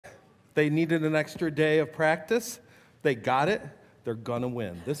They needed an extra day of practice. They got it. They're going to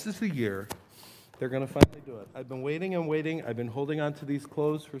win. This is the year they're going to finally do it. I've been waiting and waiting. I've been holding on to these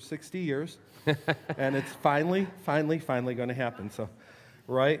clothes for 60 years, and it's finally going to happen. So,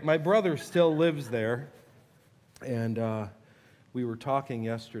 right? My brother still lives there, and we were talking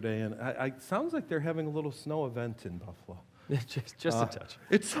yesterday, and it sounds like they're having a little snow event in Buffalo. just a touch.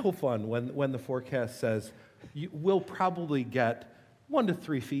 It's so fun when the forecast says we'll probably get 1 to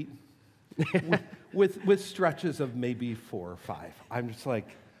 3 feet with stretches of maybe 4 or 5. I'm just like,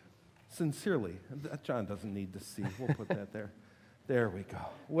 sincerely, John doesn't need to see. We'll put that there. There we go.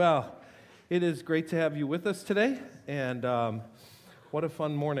 Well, it is great to have you with us today, and what a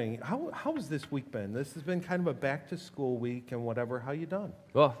fun morning. How has this week been? This has been kind of a back-to-school week and whatever. How you done?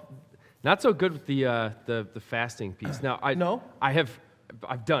 Well, not so good with the fasting piece. Now,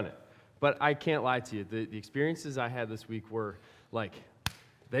 I've done it, but I can't lie to you. The experiences I had this week were like,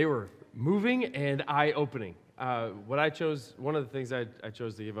 they were moving and eye-opening. One of the things I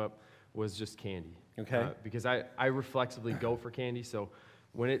chose to give up was just candy. Okay. Because I reflexively go for candy. So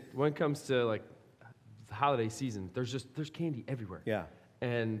when it comes to like the holiday season, there's candy everywhere. Yeah.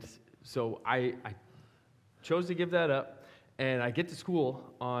 And so I chose to give that up, and I get to school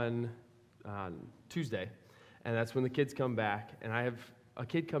on Tuesday, and that's when the kids come back, and I have a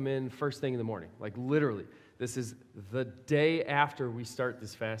kid come in first thing in the morning, like literally. This is the day after we start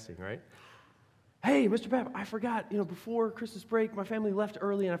this fasting, right? Hey, Mr. Pap, I forgot, before Christmas break, my family left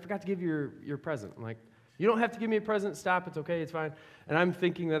early, and I forgot to give you your present. I'm like, you don't have to give me a present. Stop. It's okay. It's fine. And I'm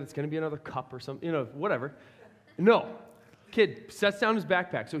thinking that it's going to be another cup or something, whatever. No. Kid sets down his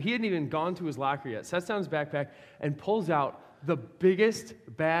backpack. So he hadn't even gone to his locker yet. Sets down his backpack and pulls out the biggest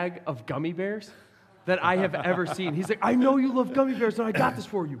bag of gummy bears that I have ever seen. He's like, I know you love gummy bears, and I got this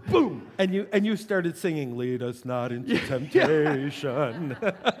for you. Boom! And you started singing, "Lead us not into temptation."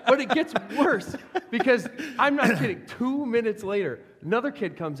 But it gets worse, because I'm not kidding. 2 minutes later, another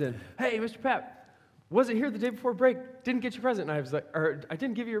kid comes in. Hey, Mr. Pap, wasn't here the day before break. Didn't get your present. And I was like, I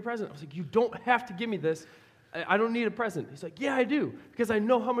didn't give you your present. I was like, you don't have to give me this. I don't need a present. He's like, yeah, I do, because I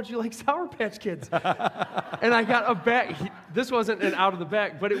know how much you like Sour Patch Kids. And I got a bag. This wasn't an out of the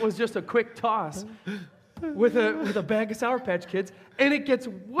bag, but it was just a quick toss with a bag of Sour Patch Kids. And it gets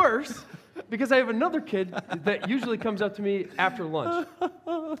worse, because I have another kid that usually comes up to me after lunch.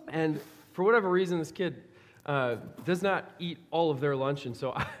 And for whatever reason, this kid does not eat all of their lunch. And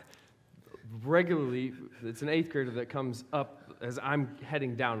so regularly, it's an 8th grader that comes up as I'm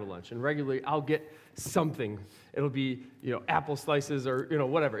heading down to lunch. And regularly, I'll get something. It'll be, apple slices or,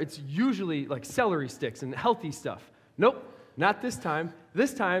 whatever. It's usually like celery sticks and healthy stuff. Nope, not this time.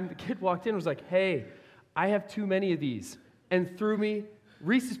 This time, the kid walked in and was like, hey, I have too many of these, and threw me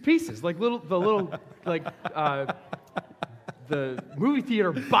Reese's Pieces, like the movie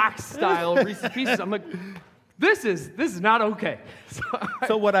theater box style Reese's Pieces. I'm like, this is not okay.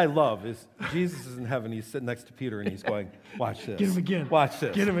 So what I love is Jesus is in heaven. He's sitting next to Peter, and he's going, watch this. Get him again. Watch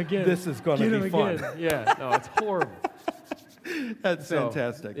this. Get him again. This is going to be fun. Again. Yeah, no, it's horrible. That's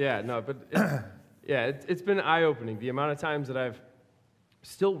fantastic. Yeah, no, but it's been eye-opening. The amount of times that I've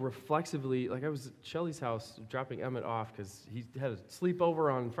still reflexively, like I was at Shelly's house dropping Emmett off because he had a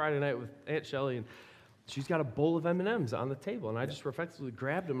sleepover on Friday night with Aunt Shelly, and she's got a bowl of M&Ms on the table, and I just reflexively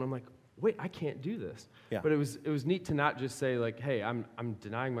grabbed them, and I'm like, wait, I can't do this. Yeah. But it was neat to not just say like, hey, I'm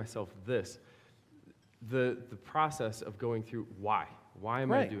denying myself this. The process of going through why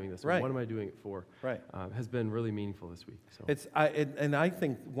am I doing this? Right. What am I doing it for? Right. Has been really meaningful this week. So I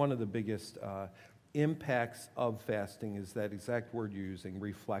think one of the biggest impacts of fasting is that exact word you're using,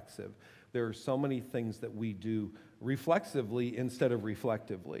 reflexive. There are so many things that we do reflexively instead of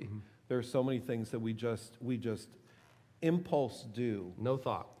reflectively. Mm-hmm. There are so many things that we just impulse do. No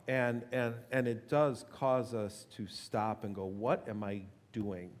thought. And it does cause us to stop and go, what am I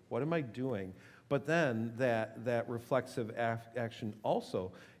doing? What am I doing? But then that reflexive action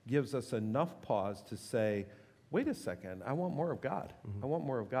also gives us enough pause to say, wait a second, I want more of God. Mm-hmm. I want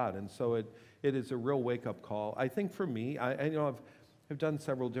more of God. And so it is a real wake-up call. I think for me, I've done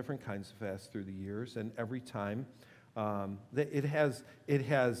several different kinds of fasts through the years, and every time it has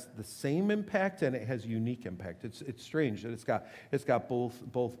the same impact and it has unique impact. It's strange that it's got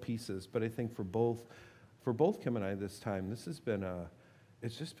both pieces, but I think for both Kim and I this time, it's just been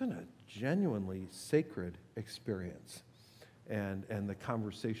a genuinely sacred experience. And the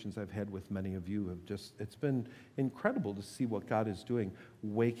conversations I've had with many of you it's been incredible to see what God is doing,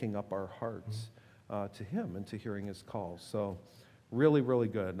 waking up our hearts to Him and to hearing His calls. So really, really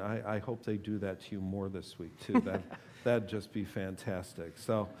good. And I hope they do that to you more this week, too. That'd just be fantastic.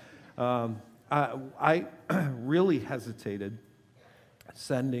 So I really hesitated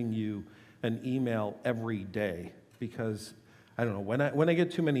sending you an email every day because, I don't know, when I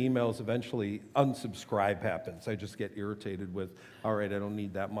get too many emails, eventually unsubscribe happens. I just get irritated with, all right, I don't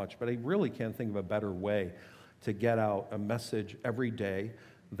need that much. But I really can't think of a better way to get out a message every day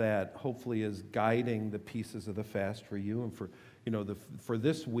that hopefully is guiding the pieces of the fast for you. And for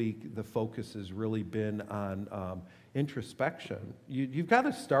this week, the focus has really been on introspection. You've got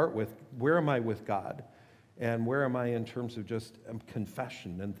to start with, where am I with God? And where am I in terms of just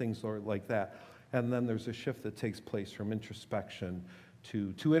confession and things like that? And then there's a shift that takes place from introspection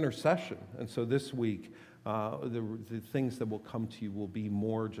to intercession. And so this week, the things that will come to you will be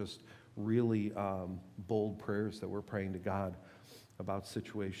more just really bold prayers that we're praying to God about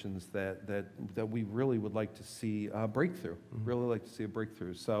situations that we really would like to see a breakthrough. Really like to see a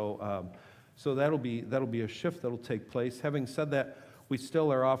breakthrough. So that'll be a shift that'll take place. Having said that, we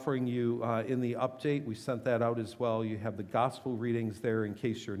still are offering you in the update. We sent that out as well. You have the gospel readings there in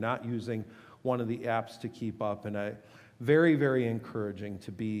case you're not using one of the apps to keep up. And very, very encouraging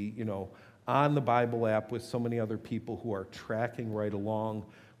to be, on the Bible app with so many other people who are tracking right along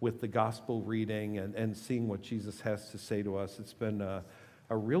with the gospel reading and seeing what Jesus has to say to us. It's been a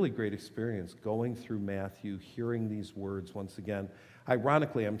really great experience going through Matthew, hearing these words once again.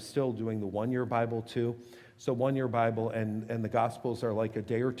 Ironically, I'm still doing the one-year Bible too. So one-year Bible and the Gospels are like a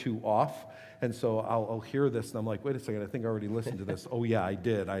day or two off. And so I'll hear this and I'm like, wait a second, I think I already listened to this. Oh yeah, I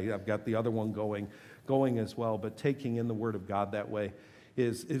did. I've got the other one going as well. But taking in the Word of God that way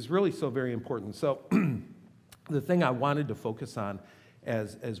is really so very important. So the thing I wanted to focus on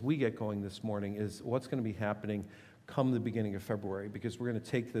as we get going this morning is what's going to be happening come the beginning of February, because we're going to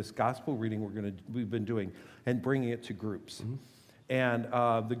take this gospel reading we've been doing and bringing it to groups. And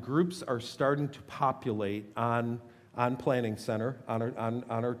the groups are starting to populate on Planning Center, on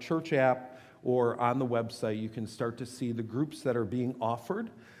our church app, or on the website. You can start to see the groups that are being offered.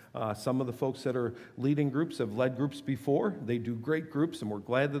 Some of the folks that are leading groups have led groups before. They do great groups, and we're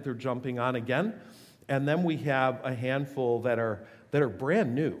glad that they're jumping on again. And then we have a handful that are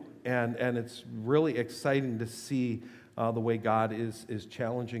brand new, and it's really exciting to see the way God is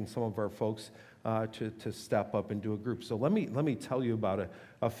challenging some of our folks to step up and do a group. So let me tell you about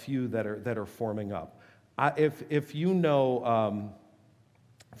a few that are forming up. If you know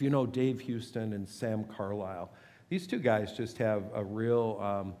Dave Houston and Sam Carlisle, these two guys just have a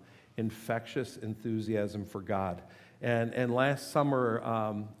real infectious enthusiasm for God. And last summer,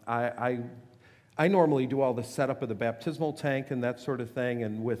 I normally do all the setup of the baptismal tank and that sort of thing,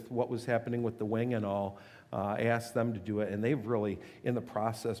 and with what was happening with the wing and all, I asked them to do it, and they've really, in the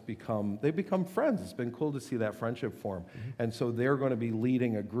process, become friends. It's been cool to see that friendship form. And so they're going to be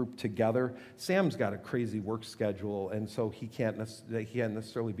leading a group together. Sam's got a crazy work schedule, and so he can't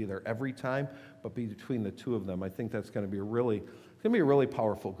necessarily be there every time, but between the two of them, I think that's going to be a really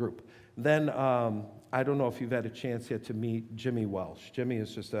powerful group. Then I don't know if you've had a chance yet to meet Jimmy Welsh. Jimmy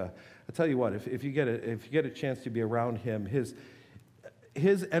is just I tell you what, if you get a chance to be around him,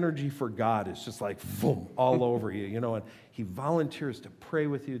 his energy for God is just like boom, all over you, and he volunteers to pray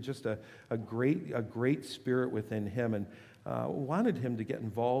with you. Just a great spirit within him, and wanted him to get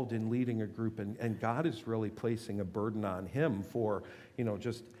involved in leading a group, and God is really placing a burden on him for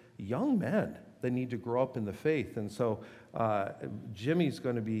just young men that need to grow up in the faith. And so Jimmy's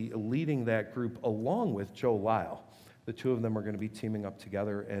going to be leading that group along with Joe Lyle. The two of them are going to be teaming up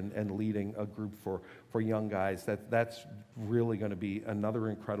together and leading a group for young guys. That's really going to be another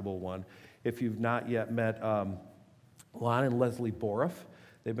incredible one. If you've not yet met Lon and Leslie Boroff,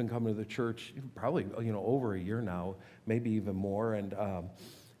 they've been coming to the church probably over a year now, maybe even more,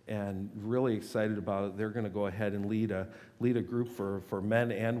 and really excited about it. They're going to go ahead and lead a group for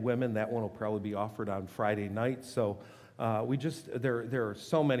men and women. That one will probably be offered on Friday night. So there are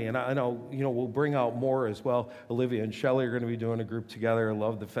so many, and I know we'll bring out more as well. Olivia and Shelley are going to be doing a group together. I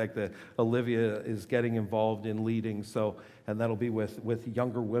love the fact that Olivia is getting involved in leading. So, and that'll be with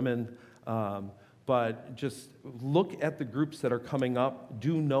younger women. But just look at the groups that are coming up.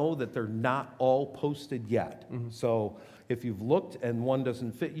 Do know that they're not all posted yet. So if you've looked and one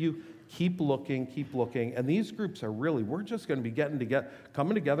doesn't fit you, keep looking. And these groups are we're just going to be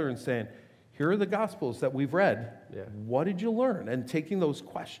coming together and saying, here are the Gospels that we've read. Yeah. What did you learn? And taking those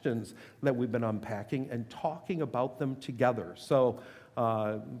questions that we've been unpacking and talking about them together. So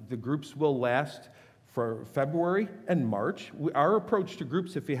the groups will last for February and March. Our approach to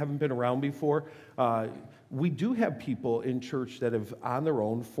groups, if you haven't been around before, we do have people in church that have on their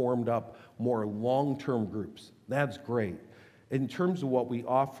own formed up more long-term groups. That's great. In terms of what we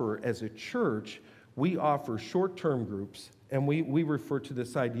offer as a church, we offer short-term groups, and we refer to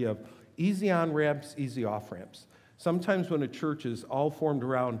this idea of easy on-ramps, easy off-ramps. Sometimes when a church is all formed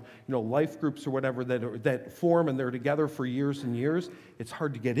around, life groups or whatever that form and they're together for years and years, it's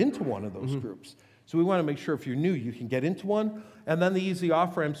hard to get into one of those groups. So we want to make sure if you're new, you can get into one. And then the easy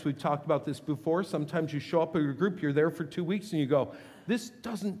off-ramps, we've talked about this before. Sometimes you show up at a group, you're there for 2 weeks, and you go, this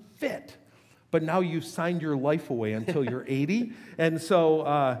doesn't fit. But now you've signed your life away until you're 80. And so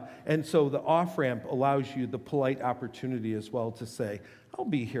the off-ramp allows you the polite opportunity as well to say, I'll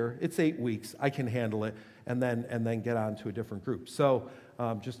be here. It's 8 weeks. I can handle it. And then get on to a different group. So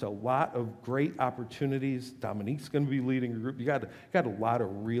just a lot of great opportunities. Dominique's going to be leading a group. You got a lot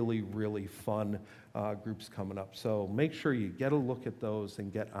of really, really fun groups coming up. So make sure you get a look at those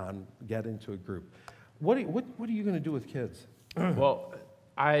and get into a group. What are you going to do with kids? Well,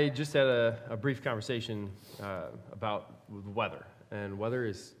 I just had a brief conversation about the weather. And weather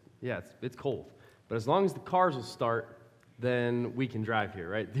is, it's cold. But as long as the cars will start, then we can drive here,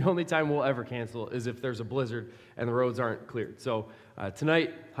 right? The only time we'll ever cancel is if there's a blizzard and the roads aren't cleared. So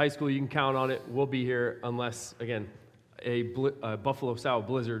tonight, high school, you can count on it. We'll be here unless, again, a Buffalo-style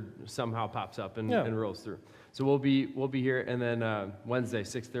blizzard somehow pops up and rolls through. So we'll be here, and then Wednesday,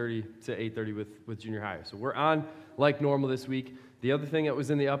 6:30 to 8:30 with junior high. So we're on like normal this week. The other thing that was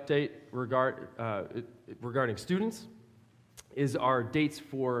in the update regarding students is our dates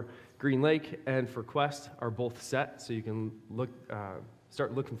for Green Lake and for Quest are both set, so you can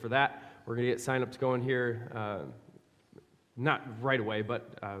start looking for that. We're going to get sign-ups going here, not right away,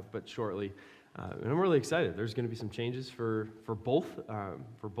 but shortly. And I'm really excited. There's going to be some changes for both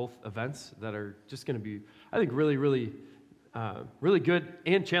events that are just going to be, I think, really, really, really good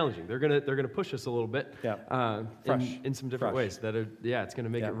and challenging. They're going to push us a little bit, in some different ways. It's going to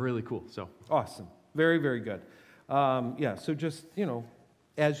make it really cool. So awesome, very, very good. So just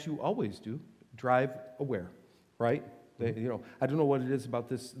as you always do, drive aware, right? I don't know what it is about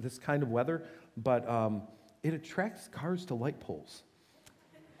this kind of weather, but it attracts cars to light poles.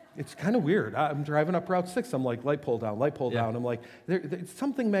 It's kind of weird. I'm driving up Route 6. I'm like, light pole down, light pole down. I'm like, there's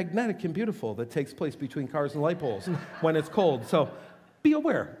something magnetic and beautiful that takes place between cars and light poles when it's cold. So be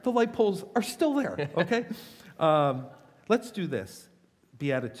aware. The light poles are still there, okay? Let's do this.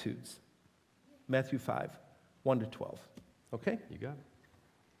 Beatitudes. Matthew 5, 1 to 12. Okay? You got it.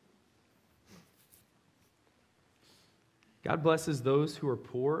 God blesses those who are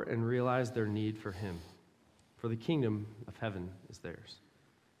poor and realize their need for him, for the kingdom of heaven is theirs.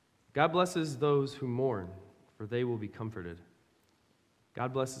 God blesses those who mourn, for they will be comforted.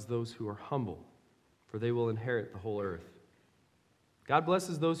 God blesses those who are humble, for they will inherit the whole earth. God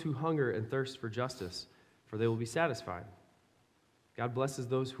blesses those who hunger and thirst for justice, for they will be satisfied. God blesses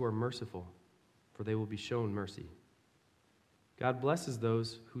those who are merciful, for they will be shown mercy. God blesses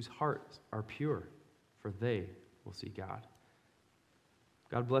those whose hearts are pure, for they will see God.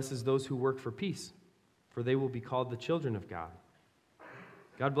 God blesses those who work for peace, for they will be called the children of God.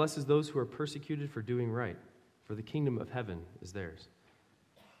 God blesses those who are persecuted for doing right, for the kingdom of heaven is theirs.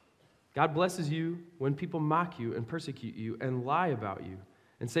 God blesses you when people mock you and persecute you and lie about you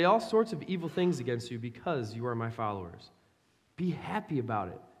and say all sorts of evil things against you because you are my followers. Be happy about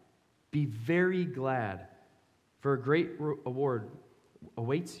it. Be very glad, for a great award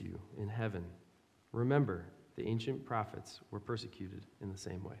awaits you in heaven. Remember, the ancient prophets were persecuted in the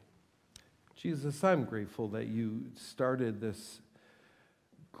same way. Jesus, I'm grateful that you started this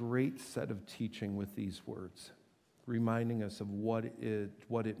great set of teaching with these words, reminding us of what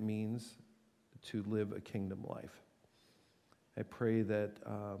it means to live a kingdom life. I pray that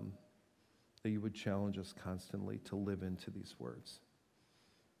you would challenge us constantly to live into these words.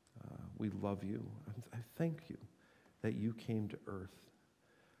 We love you. I thank you that you came to earth,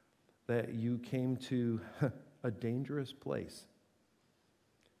 that you came to a dangerous place,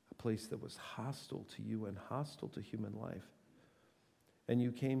 a place that was hostile to you and hostile to human life. And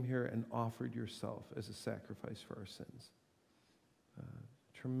you came here and offered yourself as a sacrifice for our sins.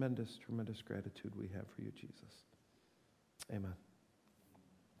 Tremendous, tremendous gratitude we have for you, Jesus. Amen.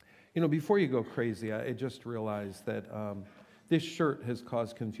 Before you go crazy, I just realized that this shirt has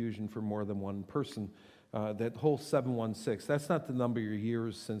caused confusion for more than one person. That whole 716, that's not the number of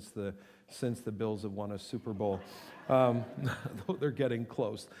years since the Bills have won a Super Bowl. Though they're getting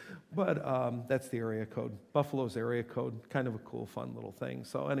close. But that's the area code. Buffalo's area code, kind of a cool, fun little thing.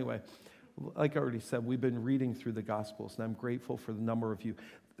 So anyway, like I already said, we've been reading through the Gospels, and I'm grateful for the number of you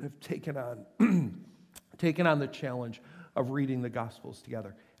that have taken on the challenge of reading the Gospels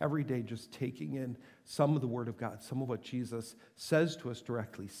together. Every day just taking in some of the Word of God, some of what Jesus says to us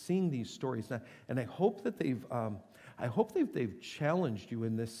directly, seeing these stories. And I hope that they've challenged you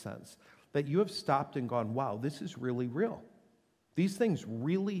in this sense, that you have stopped and gone, wow, this is really real. These things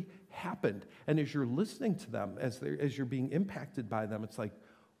really happened. And as you're listening to them, as you're being impacted by them, it's like,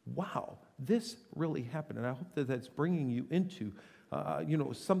 wow, this really happened. And I hope that that's bringing you into,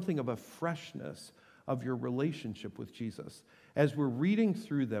 something of a freshness of your relationship with Jesus. As we're reading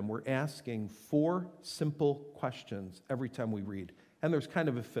through them, we're asking 4 simple questions every time we read. And there's kind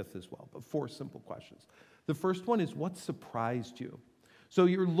of a fifth as well, but 4 simple questions. The first one is, what surprised you? So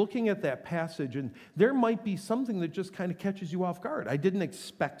you're looking at that passage, and there might be something that just kind of catches you off guard. I didn't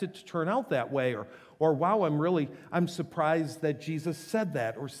expect it to turn out that way, or wow, I'm surprised that Jesus said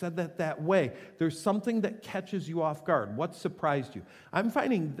that, or said that way. There's something that catches you off guard. What surprised you? I'm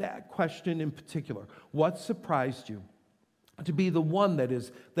finding that question in particular, what surprised you, to be the one that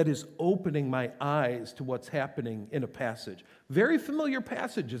is opening my eyes to what's happening in a passage. Very familiar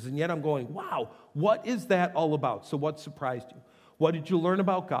passages, and yet I'm going, wow, what is that all about? So what surprised you? What did you learn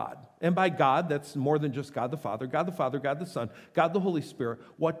about God? And by God, that's more than just God the Father, God the Son, God the Holy Spirit.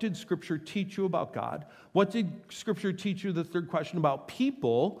 What did Scripture teach you about God? What did Scripture teach you, the third question, about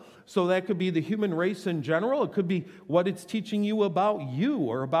people? So that could be the human race in general. It could be what it's teaching you about you,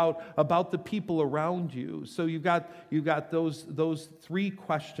 or about the people around you. So you've got those 3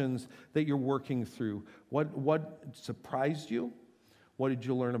 questions that you're working through. What surprised you? What did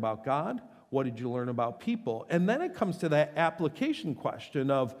you learn about God? What did you learn about people? And then it comes to that application question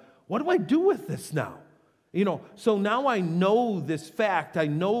of, what do I do with this now? So now I know this fact, I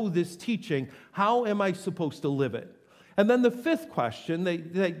know this teaching, how am I supposed to live it? And then the 5th question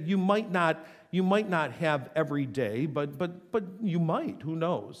that you might not have every day, but you might, who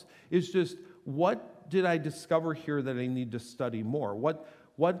knows, is just, what did I discover here that I need to study more?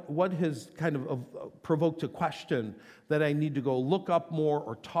 What has kind of provoked a question that I need to go look up more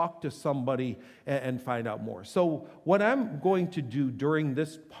or talk to somebody and find out more? So what I'm going to do during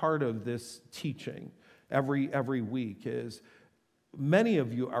this part of this teaching every week is, many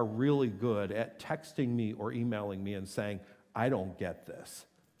of you are really good at texting me or emailing me and saying, I don't get this,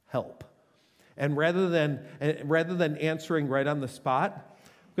 help. And rather than answering right on the spot,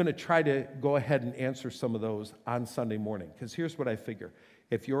 I'm going to try to go ahead and answer some of those on Sunday morning, because here's what I figure.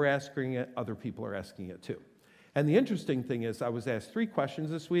 If you're asking it, other people are asking it too. And the interesting thing is, I was asked 3 questions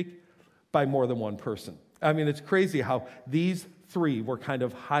this week by more than one person. I mean, it's crazy how these 3 were kind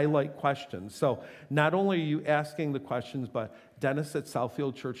of highlight questions. So not only are you asking the questions, but Dennis at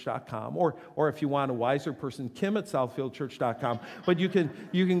SouthFieldChurch.com, or if you want a wiser person, Kim at SouthFieldChurch.com. But you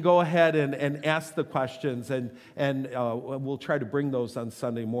can go ahead and ask the questions, and we'll try to bring those on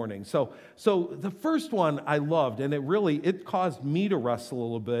Sunday morning. So the first one I loved, and it caused me to wrestle a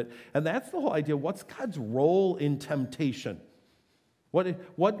little bit, and that's the whole idea, what's God's role in temptation?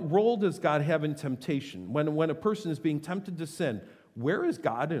 What role does God have in temptation? When a person is being tempted to sin, where is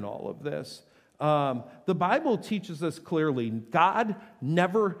God in all of this? The Bible teaches us clearly, God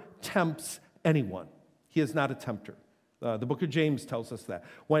never tempts anyone. He is not a tempter. The book of James tells us that.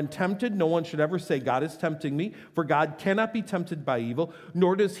 When tempted, no one should ever say, God is tempting me, for God cannot be tempted by evil,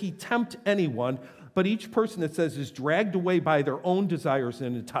 nor does he tempt anyone. But each person, it says, is dragged away by their own desires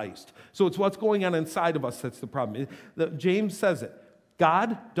and enticed. So it's what's going on inside of us that's the problem. James says it.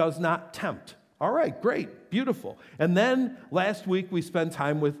 God does not tempt. All right, great, beautiful. And then last week we spent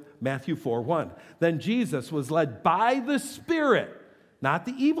time with Matthew 4:1. Then Jesus was led by the Spirit, not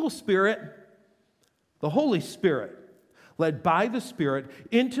the evil spirit, the Holy Spirit, led by the Spirit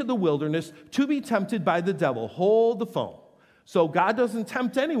into the wilderness to be tempted by the devil. Hold the phone. So God doesn't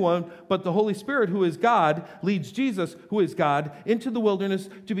tempt anyone, but the Holy Spirit, who is God, leads Jesus, who is God, into the wilderness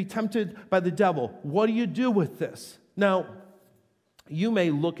to be tempted by the devil. What do you do with this? Now, you may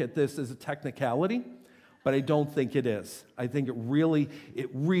look at this as a technicality, but I don't think it is. I think it really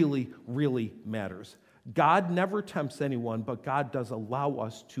matters. God never tempts anyone, but God does allow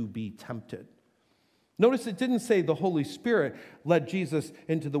us to be tempted. Notice it didn't say the Holy Spirit led Jesus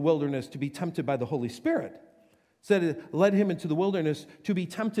into the wilderness to be tempted by the Holy Spirit. It said it led him into the wilderness to be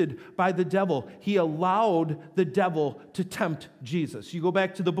tempted by the devil. He allowed the devil to tempt Jesus. You go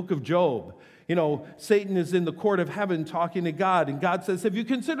back to the book of Job. Satan is in the court of heaven talking to God, and God says, have you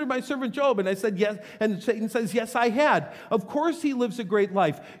considered my servant Job? And I said, yes. And Satan says, yes, I had. Of course he lives a great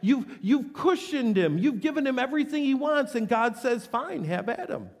life. You've cushioned him. You've given him everything he wants. And God says, fine, have at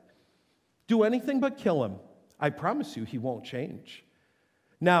him. Do anything but kill him. I promise you he won't change.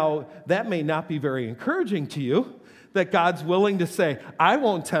 Now, that may not be very encouraging to you, that God's willing to say, I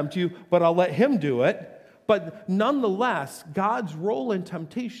won't tempt you, but I'll let him do it. But nonetheless, God's role in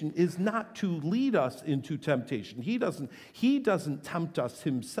temptation is not to lead us into temptation. He doesn't tempt us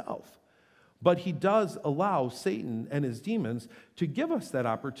himself. But he does allow Satan and his demons to give us that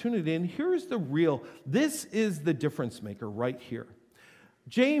opportunity. And this is the difference maker right here.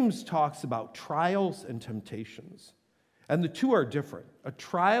 James talks about trials and temptations. And the two are different. A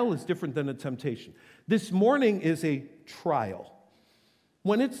trial is different than a temptation. This morning is a trial.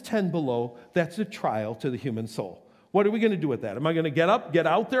 When it's 10 below, that's a trial to the human soul. What are we going to do with that? Am I going to get up, get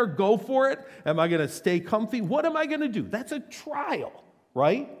out there, go for it? Am I going to stay comfy? What am I going to do? That's a trial,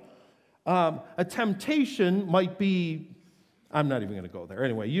 right? A temptation might be, I'm not even going to go there.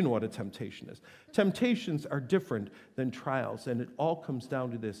 Anyway, you know what a temptation is. Temptations are different than trials, and it all comes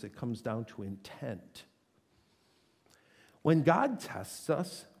down to this. It comes down to intent. When God tests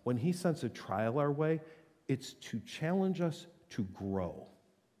us, when he sends a trial our way, it's to challenge us to grow.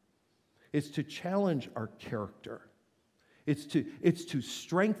 It's to challenge our character. It's to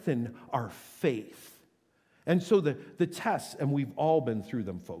strengthen our faith. And so the tests, and we've all been through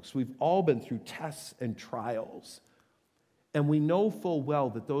them, folks. We've all been through tests and trials. And we know full well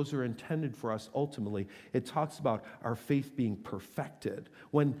that those are intended for us ultimately. It talks about our faith being perfected.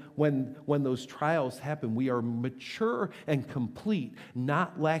 When those trials happen, we are mature and complete,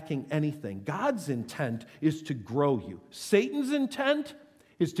 not lacking anything. God's intent is to grow you. Satan's intent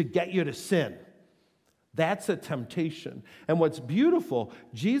is to get you to sin. That's a temptation. And what's beautiful,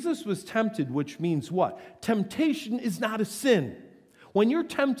 Jesus was tempted, which means what? Temptation is not a sin. When you're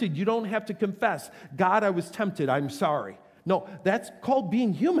tempted, you don't have to confess, God, I was tempted, I'm sorry. No, that's called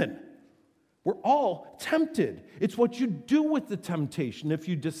being human. We're all tempted. It's what you do with the temptation. If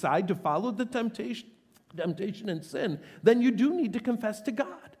you decide to follow the temptation and sin, then you do need to confess to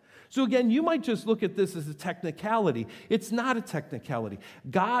God. So again, you might just look at this as a technicality. It's not a technicality.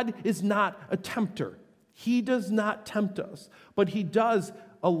 God is not a tempter. He does not tempt us, but he does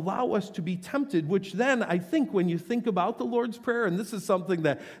allow us to be tempted, which then I think when you think about the Lord's Prayer, and this is something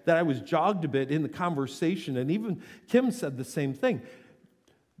that I was jogged a bit in the conversation, and even Kim said the same thing.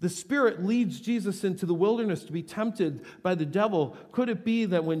 The Spirit leads Jesus into the wilderness to be tempted by the devil. Could it be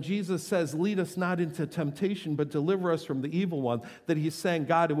that when Jesus says, lead us not into temptation, but deliver us from the evil one, that he's saying,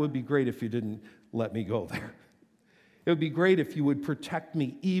 God, it would be great if you didn't let me go there. It would be great if you would protect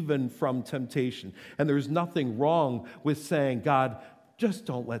me even from temptation. And there's nothing wrong with saying, God, just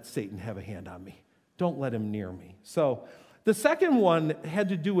don't let Satan have a hand on me. Don't let him near me. So the second one had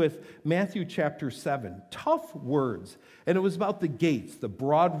to do with Matthew chapter 7. Tough words. And it was about the gates, the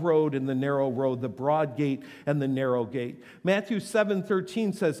broad road and the narrow road, the broad gate and the narrow gate. Matthew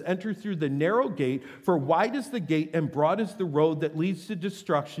 7:13 says, enter through the narrow gate, for wide is the gate and broad is the road that leads to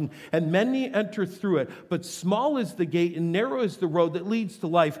destruction, and many enter through it. But small is the gate and narrow is the road that leads to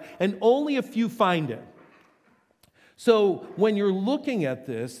life, and only a few find it. So when you're looking at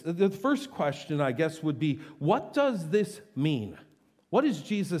this, the first question, I guess, would be, what does this mean? What is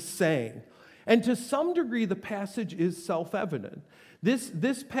Jesus saying? And to some degree, the passage is self-evident.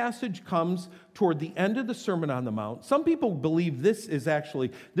 This passage comes toward the end of the Sermon on the Mount. Some people believe this is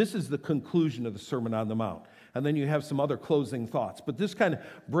the conclusion of the Sermon on the Mount. And then you have some other closing thoughts. But this kind of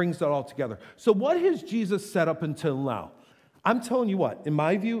brings it all together. So what has Jesus said up until now? I'm telling you what, in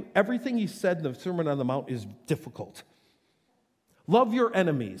my view, everything he said in the Sermon on the Mount is difficult. Love your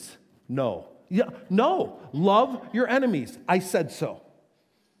enemies. No. Yeah, no. Love your enemies. I said so.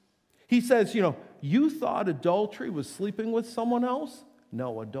 He says, you thought adultery was sleeping with someone else?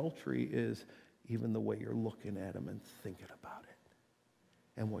 No, adultery is even the way you're looking at them and thinking about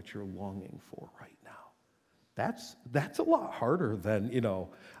it and what you're longing for right now. That's a lot harder than,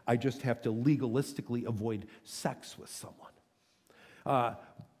 I just have to legalistically avoid sex with someone.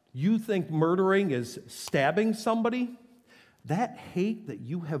 You think murdering is stabbing somebody? That hate that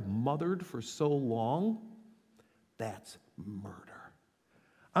you have mothered for so long, that's murder.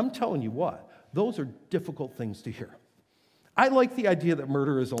 I'm telling you what, those are difficult things to hear. I like the idea that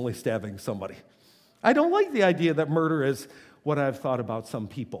murder is only stabbing somebody. I don't like the idea that murder is what I've thought about some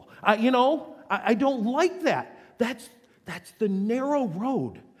people. I don't like that. That's the narrow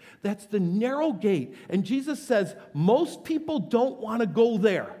road. That's the narrow gate. And Jesus says most people don't want to go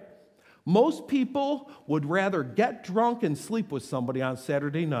there. Most people would rather get drunk and sleep with somebody on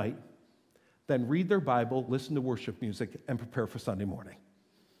Saturday night than read their Bible, listen to worship music, and prepare for Sunday morning.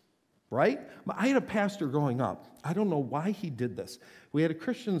 Right? I had a pastor growing up. I don't know why he did this. We had a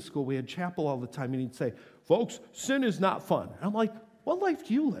Christian school. We had chapel all the time. And he'd say, folks, sin is not fun. And I'm like, what life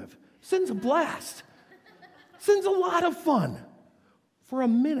do you live? Sin's a blast. Sin's a lot of fun for a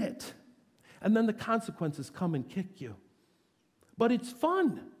minute. And then the consequences come and kick you. But it's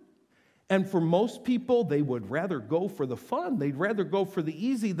fun. And for most people, they would rather go for the fun. They'd rather go for the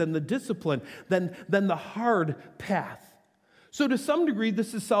easy than the discipline, than the hard path. So to some degree,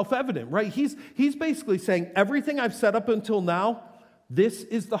 this is self-evident, right? He's basically saying, everything I've set up until now, this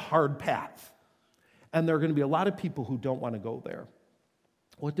is the hard path. And there are going to be a lot of people who don't want to go there.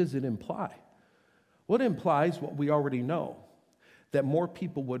 What does it imply? What implies what we already know, that more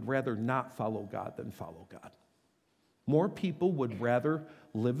people would rather not follow God than follow God. More people would rather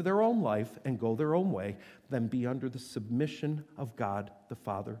live their own life and go their own way than be under the submission of God, the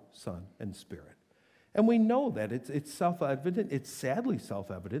Father, Son, and Spirit. And we know that it's self-evident, it's sadly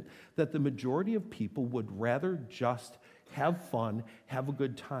self-evident, that the majority of people would rather just have fun, have a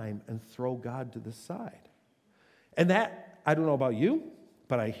good time, and throw God to the side. And that, I don't know about you,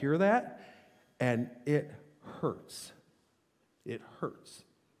 but I hear that, and it hurts. It hurts.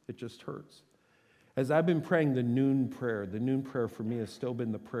 It just hurts. As I've been praying the noon prayer for me has still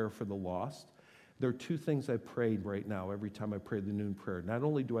been the prayer for the lost. There are two things I prayed right now every time I pray the noon prayer. Not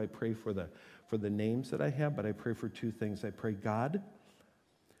only do I pray for the names that I have, but I pray for two things. I pray, God,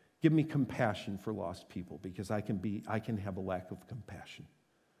 give me compassion for lost people, because I can have a lack of compassion.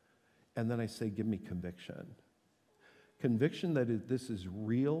 And then I say, give me conviction. Conviction that this is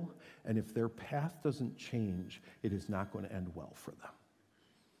real, and if their path doesn't change, it is not going to end well for them.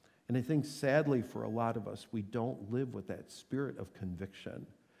 And I think sadly for a lot of us, we don't live with that spirit of conviction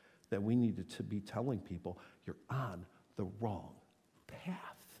that we needed to be telling people, you're on the wrong path.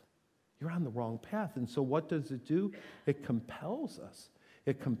 You're on the wrong path. And so what does it do? It compels us.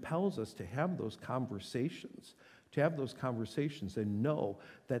 It compels us to have those conversations, and know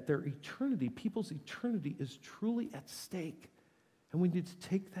that their eternity, people's eternity, is truly at stake. And we need to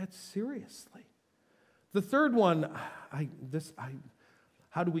take that seriously. The third one,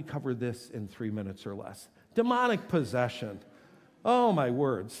 how do we cover this in 3 minutes or less? Demonic possession. Oh, my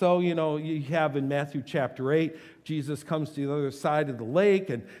word. So, you have in Matthew chapter 8, Jesus comes to the other side of the lake,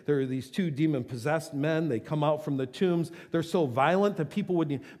 and there are these two demon-possessed men. They come out from the tombs. They're so violent that people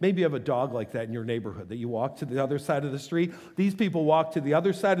wouldn't, maybe you have a dog like that in your neighborhood, that you walk to the other side of the street. These people walk to the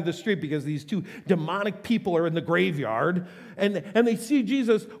other side of the street because these two demonic people are in the graveyard, and they see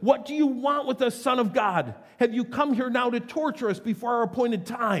Jesus. What do you want with the Son of God? Have you come here now to torture us before our appointed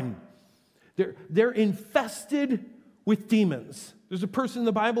time? They're infested with demons. There's a person in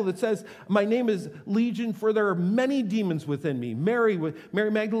the Bible that says, my name is Legion, for there are many demons within me. Mary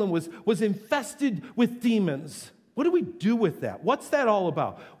Magdalene was infested with demons. What do we do with that? What's that all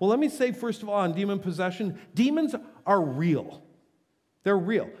about? Well, let me say, first of all, on demon possession, demons are real. They're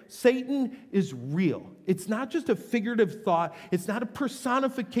real. Satan is real. It's not just a figurative thought. It's not a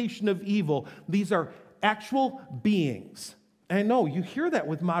personification of evil. These are actual beings. And I know you hear that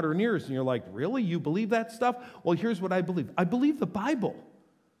with modern ears, and you're like, really? You believe that stuff? Well, here's what I believe. I believe the Bible.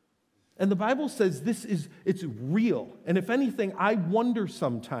 And the Bible says it's real. And if anything, I wonder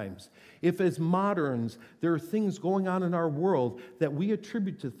sometimes if as moderns, there are things going on in our world that we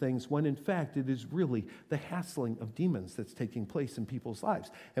attribute to things when in fact it is really the hassling of demons that's taking place in people's lives.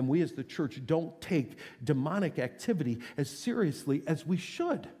 And we as the church don't take demonic activity as seriously as we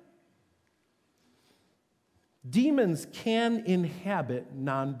should. Demons can inhabit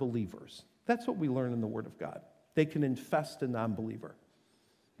non-believers. That's what we learn in the Word of God. They can infest a non-believer.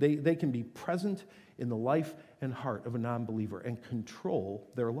 They can be present in the life and heart of a non-believer and control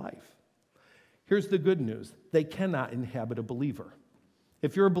their life. Here's the good news. They cannot inhabit a believer.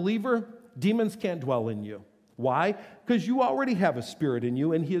 If you're a believer, demons can't dwell in you. Why? Because you already have a spirit in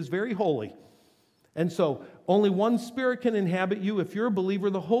you, and He is very holy. And so only one spirit can inhabit you. If you're a believer,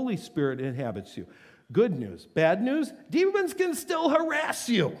 the Holy Spirit inhabits you. Good news. Bad news, demons can still harass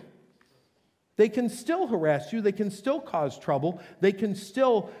you. They can still harass you. They can still cause trouble. They can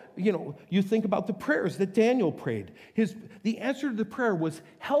still, you think about the prayers that Daniel prayed. The answer to the prayer was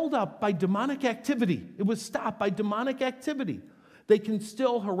held up by demonic activity. It was stopped by demonic activity. They can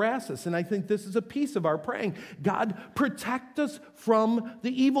still harass us. And I think this is a piece of our praying. God, protect us from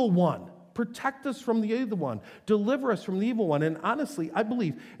the evil one. Protect us from the evil one. Deliver us from the evil one. And honestly, I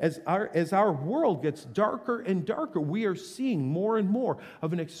believe as our world gets darker and darker, we are seeing more and more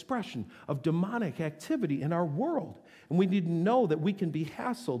of an expression of demonic activity in our world. And we need to know that we can be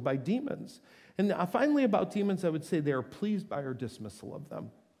hassled by demons. And finally, about demons, I would say they are pleased by our dismissal of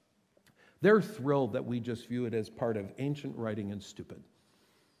them. They're thrilled that we just view it as part of ancient writing and stupid.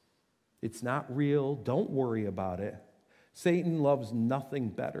 It's not real. Don't worry about it. Satan loves nothing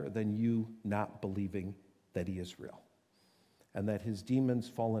better than you not believing that he is real and that his demons,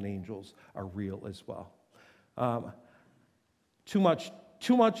 fallen angels, are real as well. Too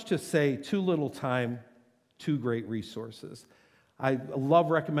much to say, too little time, too great resources. I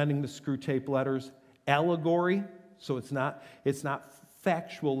love recommending the Screw Tape Letters. Allegory, so it's not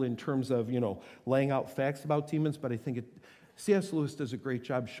factual in terms of, laying out facts about demons, but I think it C.S. Lewis does a great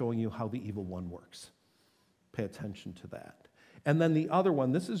job showing you how the evil one works. Pay attention to that. And then the other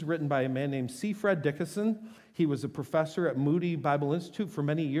one, this is written by a man named C. Fred Dickinson. He was a professor at Moody Bible Institute for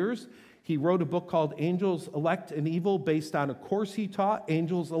many years. He wrote a book called Angels, Elect, and Evil based on a course he taught,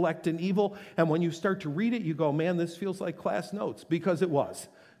 Angels, Elect, and Evil. And when you start to read it, you go, man, this feels like class notes, because it was.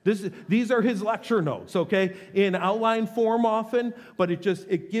 These are his lecture notes, okay, in outline form often, but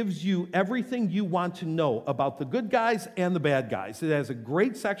it gives you everything you want to know about the good guys and the bad guys. It has a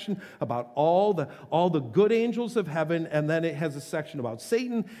great section about all the good angels of heaven, and then it has a section about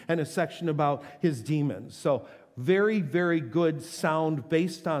Satan and a section about his demons. So very, very good sound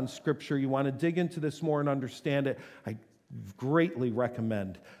based on Scripture. You want to dig into this more and understand it, I greatly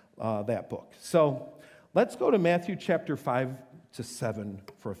recommend that book. So let's go to Matthew chapter 5 to 7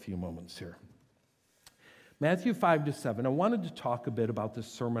 for a few moments here. Matthew 5 to 7, I wanted to talk a bit about the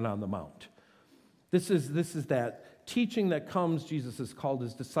Sermon on the Mount. This is that teaching that comes. Jesus has called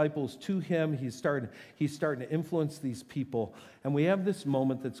his disciples to him. He's starting to influence these people. And we have this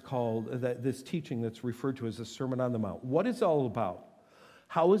moment that's called, this teaching that's referred to as the Sermon on the Mount. What is it all about?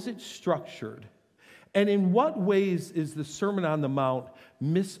 How is it structured? And in what ways is the Sermon on the Mount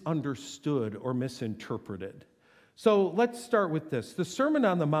misunderstood or misinterpreted? So let's start with this. The Sermon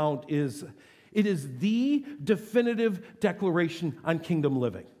on the Mount is the definitive declaration on kingdom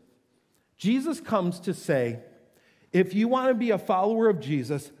living. Jesus comes to say, if you want to be a follower of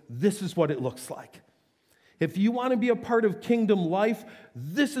Jesus, this is what it looks like. If you want to be a part of kingdom life,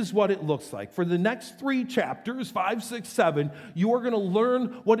 this is what it looks like. For the next 3 chapters, 5, 6, 7, you are going to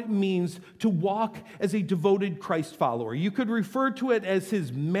learn what it means to walk as a devoted Christ follower. You could refer to it as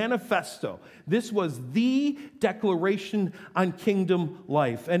his manifesto. This was the declaration on kingdom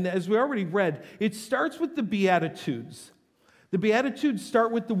life. And as we already read, it starts with the Beatitudes. The Beatitudes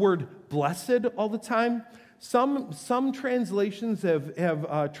start with the word blessed all the time. Some translations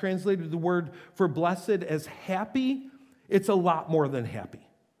have translated the word for blessed as happy. It's a lot more than happy.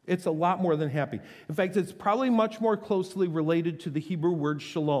 It's a lot more than happy. In fact, it's probably much more closely related to the Hebrew word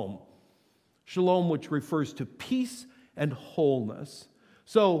shalom. Shalom, which refers to peace and wholeness.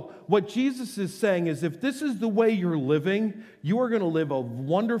 So what Jesus is saying is, if this is the way you're living, you are going to live a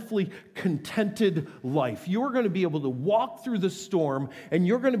wonderfully contented life. You are going to be able to walk through the storm, and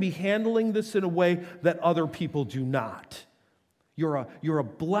you're going to be handling this in a way that other people do not. You're a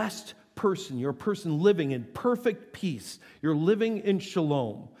blessed person. You're a person living in perfect peace. You're living in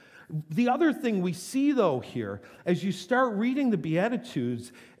shalom. The other thing we see, though, here, as you start reading the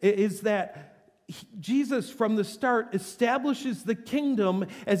Beatitudes, is that Jesus, from the start, establishes the kingdom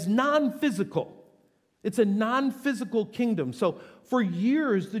as non-physical. It's a non-physical kingdom. So for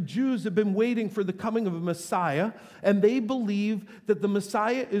years, the Jews have been waiting for the coming of a Messiah, and they believe that the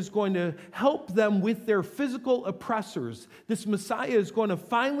Messiah is going to help them with their physical oppressors. This Messiah is going to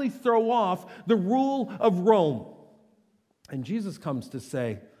finally throw off the rule of Rome. And Jesus comes to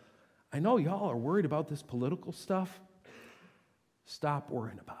say, I know y'all are worried about this political stuff. Stop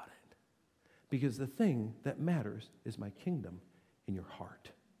worrying about it. Because the thing that matters is my kingdom in your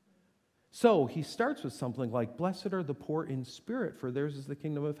heart. So he starts with something like, blessed are the poor in spirit, for theirs is the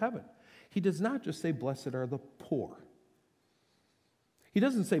kingdom of heaven. He does not just say, blessed are the poor. He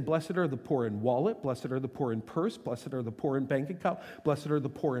doesn't say, blessed are the poor in wallet, blessed are the poor in purse, blessed are the poor in bank account, blessed are the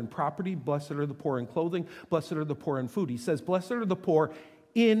poor in property, blessed are the poor in clothing, blessed are the poor in food. He says, blessed are the poor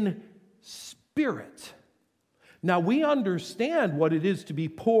in spirit. Now we understand what it is to be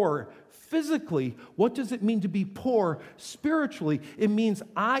poor physically. What does it mean to be poor spiritually? It means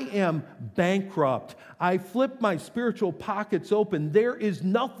I am bankrupt. I flip my spiritual pockets open. There is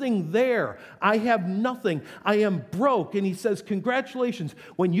nothing there. I have nothing. I am broke. And he says, congratulations.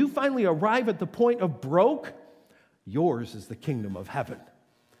 When you finally arrive at the point of broke, yours is the kingdom of heaven.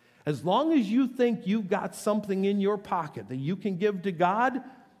 As long as you think you've got something in your pocket that you can give to God,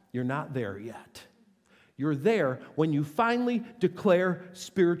 you're not there yet. You're there when you finally declare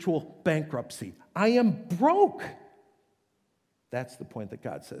spiritual bankruptcy. I am broke. That's the point that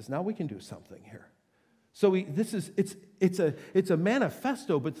God says, now we can do something here. So it's a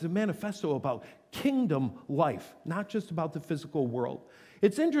manifesto, but it's a manifesto about kingdom life, not just about the physical world.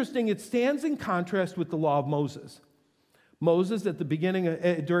 It's interesting, it stands in contrast with the law of Moses. Moses, at the beginning,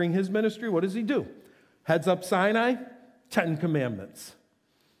 during his ministry, what does he do? Heads up Sinai, 10 commandments.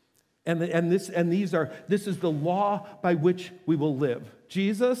 This is the law by which we will live.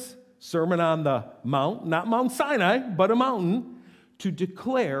 Jesus, Sermon on the Mount, not Mount Sinai, but a mountain, to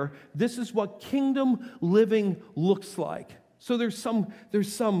declare this is what kingdom living looks like. So there's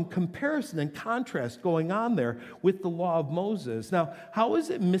some comparison and contrast going on there with the law of Moses. Now, how is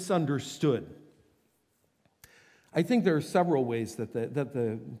it misunderstood? I think there are several ways that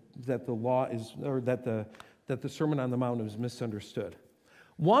the law is, or that the Sermon on the Mount is misunderstood.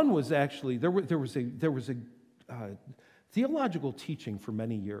 One was actually there was a theological teaching for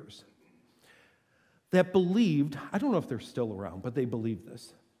many years that believed, I don't know if they're still around, but they believed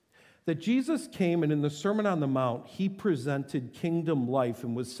this, that Jesus came and in the Sermon on the Mount, he presented kingdom life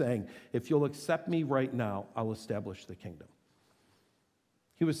and was saying, if you'll accept me right now, I'll establish the kingdom.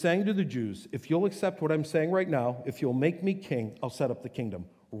 He was saying to the Jews, if you'll accept what I'm saying right now, if you'll make me king, I'll set up the kingdom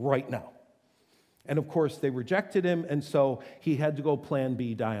right now. And of course, they rejected him, and so he had to go plan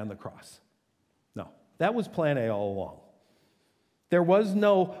B, die on the cross. No, that was plan A all along. There was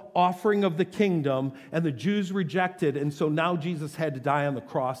no offering of the kingdom, and the Jews rejected, and so now Jesus had to die on the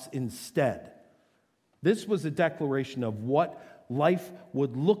cross instead. This was a declaration of what life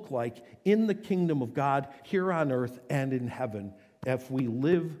would look like in the kingdom of God here on earth and in heaven if we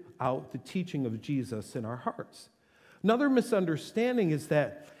live out the teaching of Jesus in our hearts. Another misunderstanding is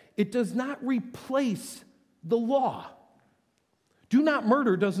that it does not replace the law. Do not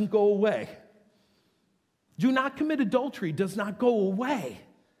murder doesn't go away. Do not commit adultery does not go away.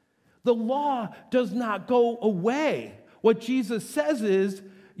 The law does not go away. What Jesus says is,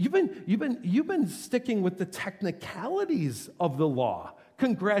 you've been sticking with the technicalities of the law.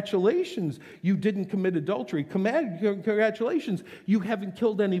 Congratulations, you didn't commit adultery. Congratulations, you haven't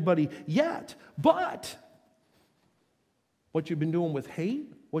killed anybody yet. But what you've been doing with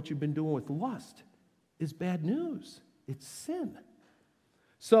hate, what you've been doing with lust is bad news. It's sin.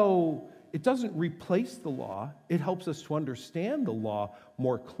 So it doesn't replace the law. It helps us to understand the law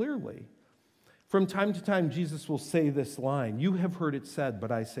more clearly. From time to time, Jesus will say this line, you have heard it said,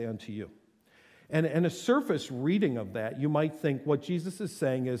 but I say unto you. And a surface reading of that, you might think what Jesus is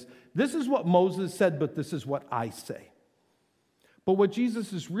saying is, this is what Moses said, but this is what I say. But what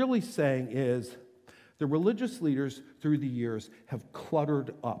Jesus is really saying is, the religious leaders through the years have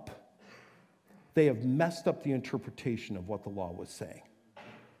cluttered up. They have messed up the interpretation of what the law was saying.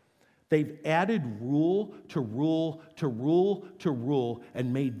 They've added rule to rule to rule to rule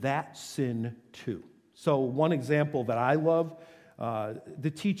and made that sin too. So one example that I love,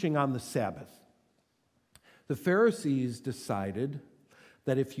 the teaching on the Sabbath. The Pharisees decided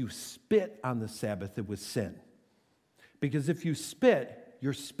that if you spit on the Sabbath, it was sin. Because if you spit,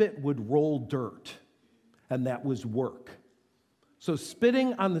 your spit would roll dirt, and that was work. So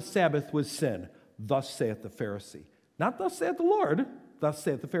spitting on the Sabbath was sin. Thus saith the Pharisee. Not thus saith the Lord, thus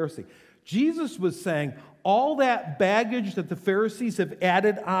saith the Pharisee. Jesus was saying, all that baggage that the Pharisees have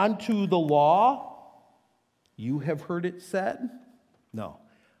added onto the law, you have heard it said? No,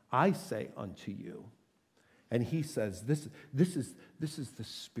 I say unto you. And he says, this is the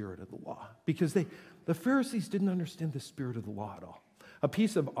spirit of the law. Because the Pharisees didn't understand the spirit of the law at all. A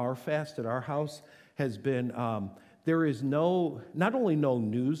piece of our fast at our house has been, there is not only no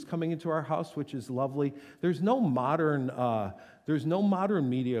news coming into our house, which is lovely, there's no modern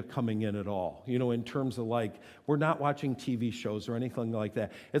media coming in at all, in terms of like, we're not watching TV shows or anything like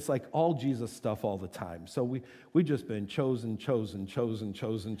that. It's like all Jesus stuff all the time. So we just been chosen. There's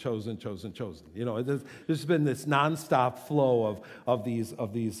been this nonstop flow of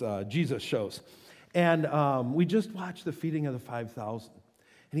these Jesus shows. And we just watched the feeding of the 5,000.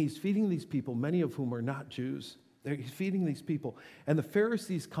 And he's feeding these people, many of whom are not Jews. He's feeding these people. And the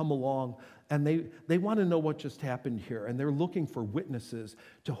Pharisees come along, and they want to know what just happened here. And they're looking for witnesses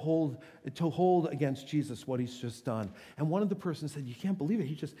to hold against Jesus what he's just done. And one of the persons said, you can't believe it.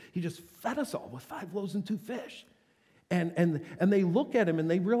 He just fed us all with 5 loaves and 2 fish. And they look at him, and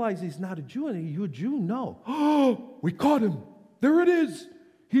they realize he's not a Jew. And are you a Jew? No. Oh, we caught him. There it is.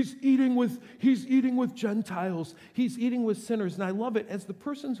 He's eating with Gentiles. He's eating with sinners. And I love it. As the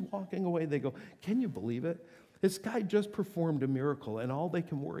person's walking away, they go, can you believe it? This guy just performed a miracle, and all they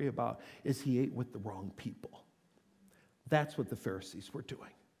can worry about is he ate with the wrong people. That's what the Pharisees were doing.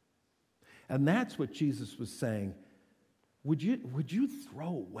 And that's what Jesus was saying. Would you throw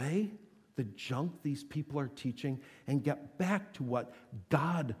away the junk these people are teaching and get back to what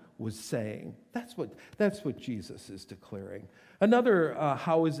God was saying? That's what Jesus is declaring. Another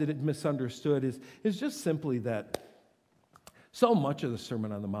how is it misunderstood is just simply that so much of the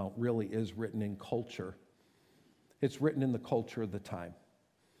Sermon on the Mount really is written in culture. It's written in the culture of the time.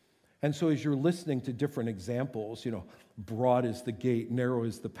 And so as you're listening to different examples, broad is the gate, narrow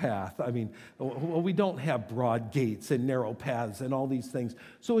is the path. I mean, we don't have broad gates and narrow paths and all these things.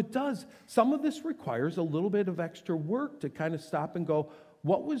 So some of this requires a little bit of extra work to kind of stop and go,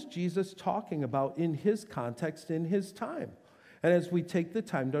 what was Jesus talking about in his context, in his time? And as we take the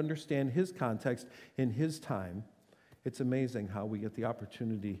time to understand his context in his time, it's amazing how we get the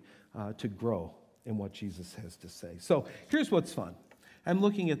opportunity to grow in what Jesus has to say. So here's what's fun. I'm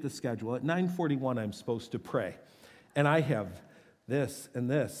looking at the schedule. At 9:41, I'm supposed to pray. And I have this and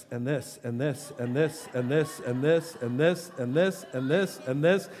this and this and this and this and this and this and this and this and this and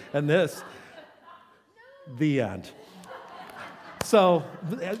this and this. The end. So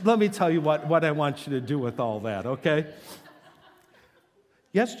let me tell you what I want you to do with all that, okay?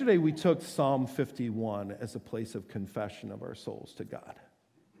 Yesterday we took Psalm 51 as a place of confession of our souls to God.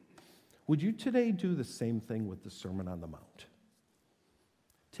 Would you today do the same thing with the Sermon on the Mount?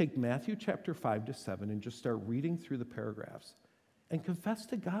 Take Matthew chapter 5 to 7 and just start reading through the paragraphs and confess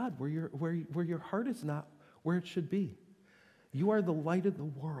to God where your heart is not where it should be. You are the light of the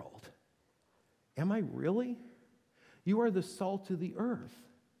world. Am I really? You are the salt of the earth.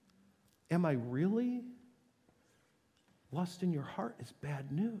 Am I really? Lust in your heart is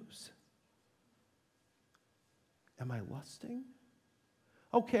bad news. Am I lusting?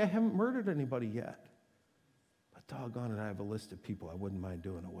 Okay, I haven't murdered anybody yet. But doggone it, I have a list of people I wouldn't mind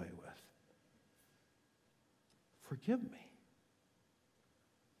doing away with. Forgive me.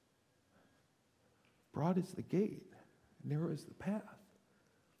 Broad is the gate, narrow is the path.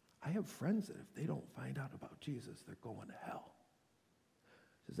 I have friends that if they don't find out about Jesus, they're going to hell.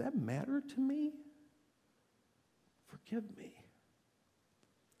 Does that matter to me? Forgive me.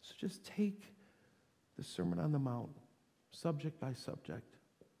 So just take the Sermon on the Mount, subject by subject,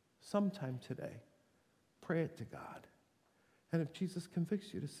 sometime today. Pray it to God. And if Jesus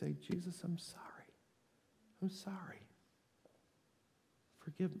convicts you to say, Jesus, I'm sorry. I'm sorry.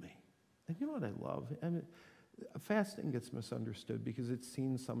 Forgive me. And you know what I love? I mean, fasting gets misunderstood because it's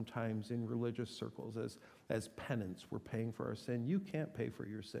seen sometimes in religious circles as penance. We're paying for our sin. You can't pay for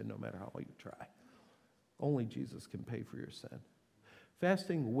your sin no matter how you try. Only Jesus can pay for your sin.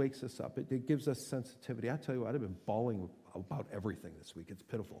 Fasting wakes us up. It gives us sensitivity. I tell you what, I've been bawling about everything this week. It's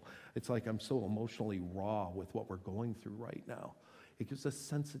pitiful. It's like I'm so emotionally raw with what we're going through right now. It gives us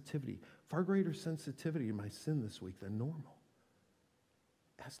sensitivity, far greater sensitivity to my sin this week than normal.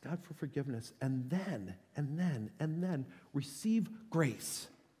 Ask God for forgiveness, and then receive grace.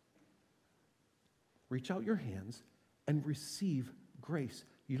 Reach out your hands and receive grace.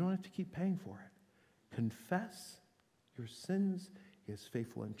 You don't have to keep paying for it. Confess your sins. He is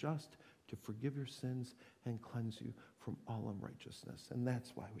faithful and just to forgive your sins and cleanse you from all unrighteousness. And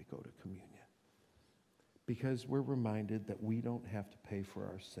that's why we go to communion. Because we're reminded that we don't have to pay for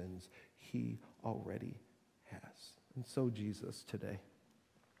our sins. He already has. And so Jesus today,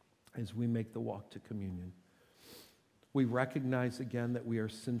 as we make the walk to communion, we recognize again that we are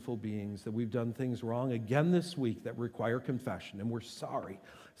sinful beings, that we've done things wrong again this week that require confession, and we're sorry,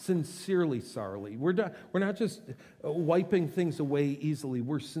 sincerely sorry. We're not just wiping things away easily.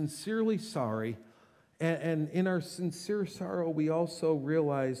 We're sincerely sorry, and in our sincere sorrow, we also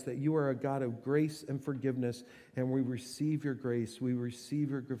realize that you are a God of grace and forgiveness, and we receive your grace, we receive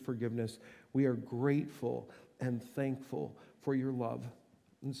your forgiveness. We are grateful and thankful for your love.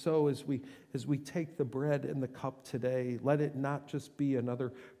 And so as we take the bread and the cup today, let it not just be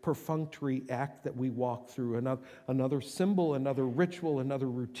another perfunctory act that we walk through, another symbol, another ritual, another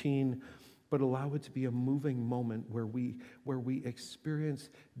routine, but allow it to be a moving moment where we experience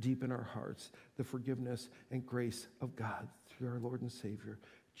deep in our hearts the forgiveness and grace of God through our Lord and Savior,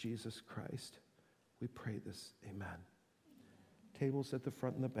 Jesus Christ. We pray this, amen. Tables at the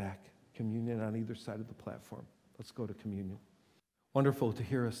front and the back, communion on either side of the platform. Let's go to communion. Wonderful to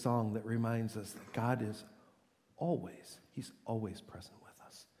hear a song that reminds us that God is He's always present with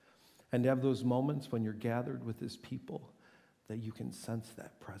us. And to have those moments when you're gathered with His people, that you can sense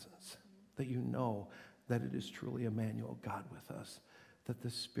that presence, that you know that it is truly Emmanuel, God with us, that the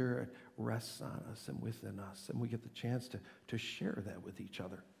Spirit rests on us and within us, and we get the chance to share that with each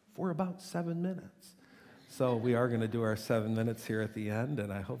other for about 7 minutes. So we are going to do our 7 minutes here at the end,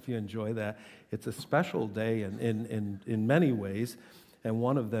 and I hope you enjoy that. It's a special day in many ways, and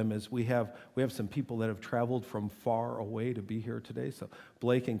one of them is we have some people that have traveled from far away to be here today. So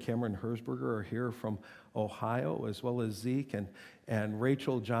Blake and Cameron Hersberger are here from Ohio, as well as Zeke, and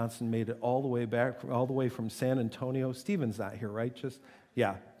Rachel Johnson made it all the way back, all the way from San Antonio. Stephen's not here, right? Just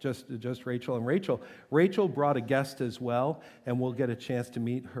Rachel. And Rachel brought a guest as well, and we'll get a chance to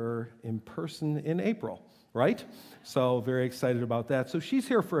meet her in person in April. Right? So very excited about that. So she's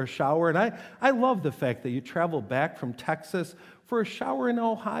here for a shower, and I love the fact that you travel back from Texas for a shower in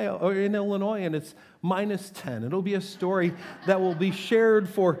Ohio or in Illinois, and it's -10. It'll be a story that will be shared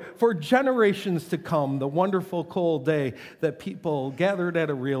for generations to come, the wonderful cold day that people gathered at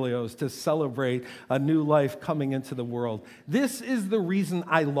Aurelio's to celebrate a new life coming into the world. This is the reason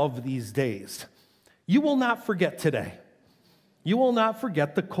I love these days. You will not forget today. You will not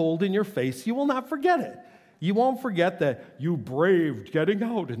forget the cold in your face. You will not forget it. You won't forget that you braved getting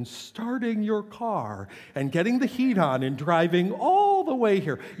out and starting your car and getting the heat on and driving all the way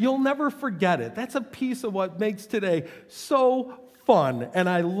here. You'll never forget it. That's a piece of what makes today so fun, and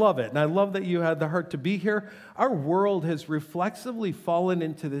I love it. And I love that you had the heart to be here. Our world has reflexively fallen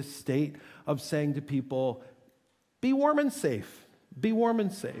into this state of saying to people, be warm and safe. Be warm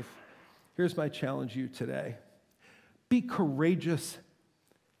and safe. Here's my challenge to you today. Be courageous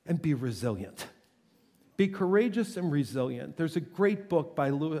and be resilient. Be courageous and resilient. There's a great book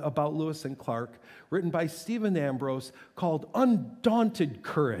about Lewis and Clark written by Stephen Ambrose called Undaunted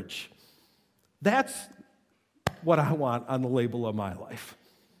Courage. That's what I want on the label of my life.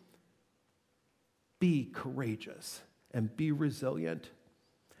 Be courageous and be resilient.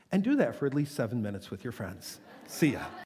 And do that for at least 7 minutes with your friends. See ya.